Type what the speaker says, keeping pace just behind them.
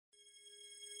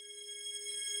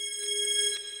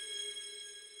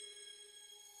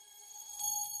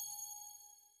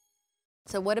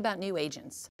So what about new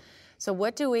agents? So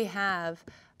what do we have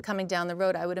coming down the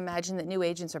road? I would imagine that new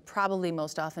agents are probably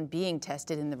most often being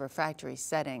tested in the refractory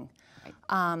setting.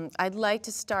 Right. I'd like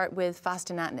to start with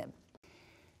fostamatinib.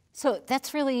 So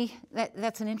that's really,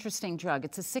 that's an interesting drug.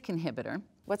 It's a Syk inhibitor.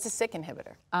 What's a Syk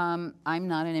inhibitor? I'm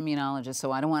not an immunologist,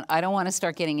 so I don't want to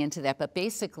start getting into that. But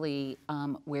basically,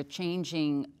 we're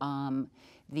changing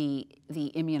the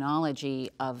immunology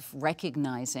of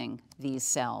recognizing these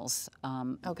cells,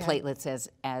 platelets,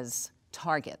 as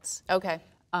targets. Okay.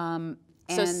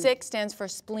 So Syk stands for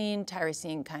spleen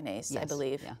tyrosine kinase, yes, I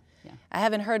believe. Yeah, yeah. I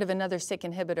haven't heard of another Syk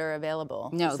inhibitor available.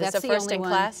 No, that's the first in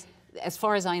class? As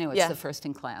far as I know, it's the first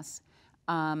in class.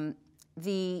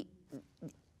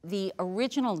 The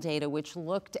original data, which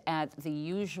looked at the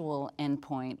usual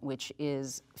endpoint, which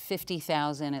is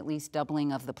 50,000, at least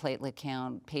doubling of the platelet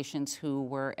count, patients who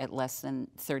were at less than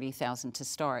 30,000 to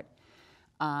start,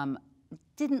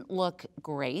 didn't look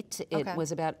great. It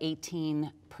was about 18%.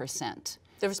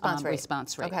 The response rate.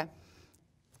 Response rate. Okay.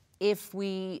 If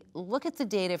we look at the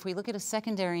data, if we look at a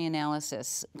secondary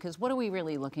analysis, because what are we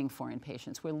really looking for in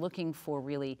patients? We're looking for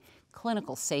really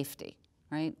clinical safety,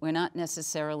 right? We're not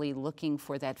necessarily looking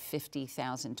for that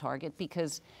 50,000 target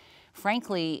because,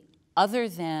 frankly, other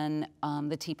than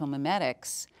the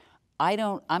TPO-mimetics,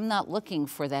 I'm not looking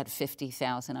for that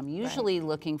 50,000. I'm usually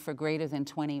looking for greater than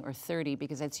 20 or 30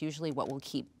 because that's usually what will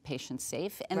keep patients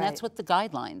safe, and that's what the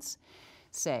guidelines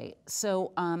say.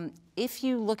 So if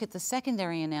you look at the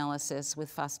secondary analysis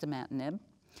with fostamatinib,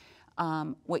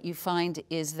 what you find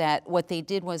is that what they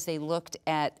did was they looked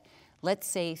at, let's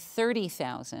say,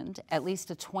 30,000, at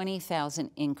least a 20,000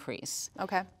 increase.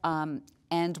 Okay.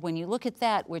 And when you look at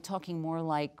that, we're talking more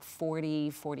like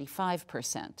 40,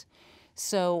 45%.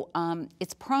 So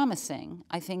it's promising.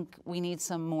 I think we need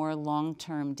some more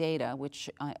long-term data, which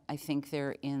I think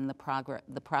they're in the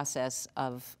process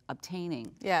of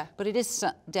obtaining. Yeah. But it is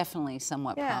definitely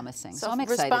somewhat promising. So I'm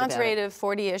excited response about rate it. of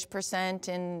 40-ish%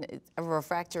 in a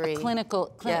refractory.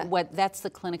 That's the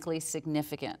clinically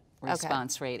significant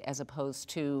response rate as opposed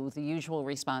to the usual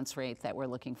response rate that we're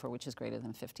looking for, which is greater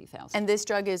than 50,000. And this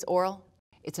drug is oral?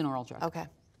 It's an oral drug. Okay.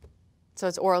 So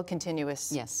it's oral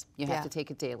continuous? Yes, you have to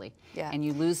take it daily. Yeah. And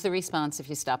you lose the response if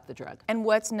you stop the drug. And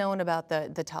what's known about the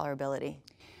tolerability?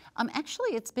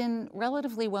 Actually, it's been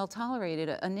relatively well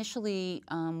tolerated. Initially,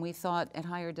 we thought at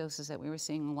higher doses that we were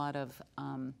seeing a lot of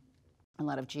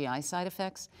GI side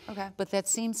effects. Okay. But it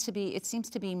seems to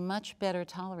be much better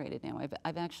tolerated now.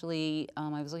 I've actually,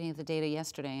 I was looking at the data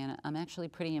yesterday, and I'm actually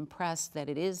pretty impressed that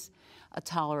it is a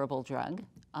tolerable drug,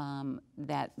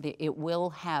 that it will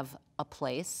have a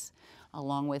place,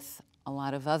 along with a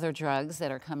lot of other drugs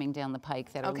that are coming down the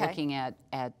pike that are looking at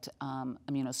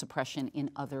immunosuppression in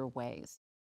other ways.